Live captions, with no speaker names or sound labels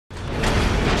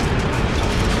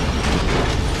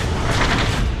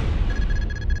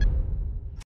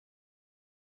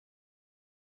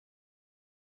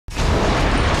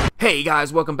Hey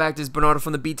guys, welcome back. This is Bernardo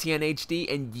from the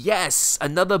BTNHD, and yes,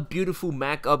 another beautiful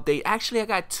Mac update. Actually, I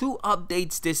got two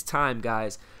updates this time,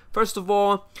 guys. First of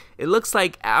all, it looks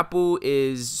like Apple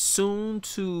is soon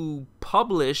to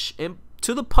publish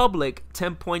to the public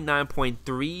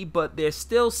 10.9.3, but they're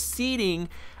still seeding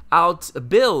out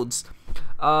builds.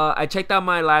 I checked out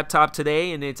my laptop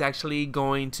today, and it's actually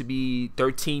going to be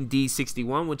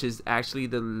 13D61, which is actually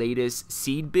the latest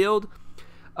seed build.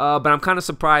 But I'm kind of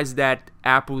surprised that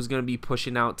Apple's going to be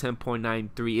pushing out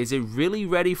 10.9.3. Is it really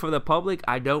ready for the public?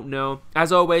 I don't know.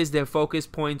 As always, their focus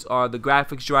points are the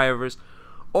graphics drivers,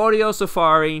 audio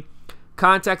Safari,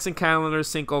 contacts and calendars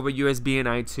sync over USB and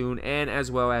iTunes, and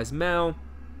as well as Mail.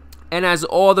 And as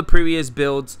all the previous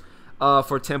builds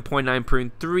for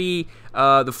 10.9.3,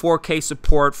 the 4K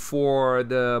support for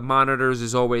the monitors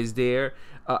is always there.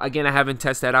 Again, I haven't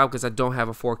tested that out because I don't have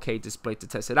a 4K display to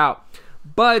test it out.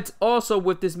 But also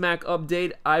with this Mac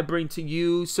update, I bring to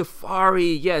you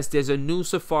Safari. Yes, there's a new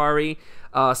Safari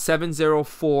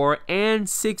 704 and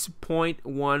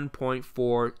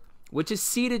 6.1.4, which is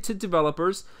seeded to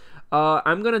developers.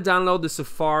 I'm going to download the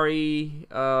Safari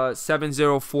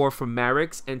 704 from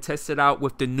Mavericks and test it out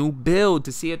with the new build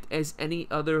to see if there's any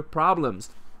other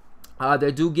problems.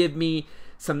 They do give me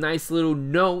some nice little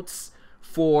notes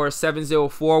for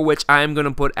 704, which I am going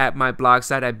to put at my blog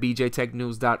site at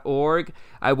BJTechNews.org.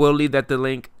 I will leave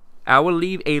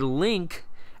a link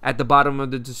at the bottom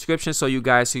of the description so you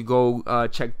guys can go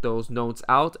check those notes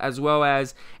out, as well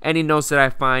as any notes that I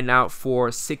find out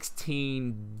for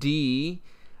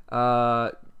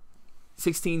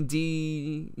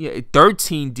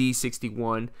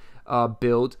 13D61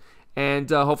 build. And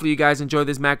hopefully you guys enjoy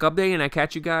this Mac update, and I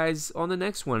catch you guys on the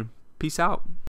next one. Peace out.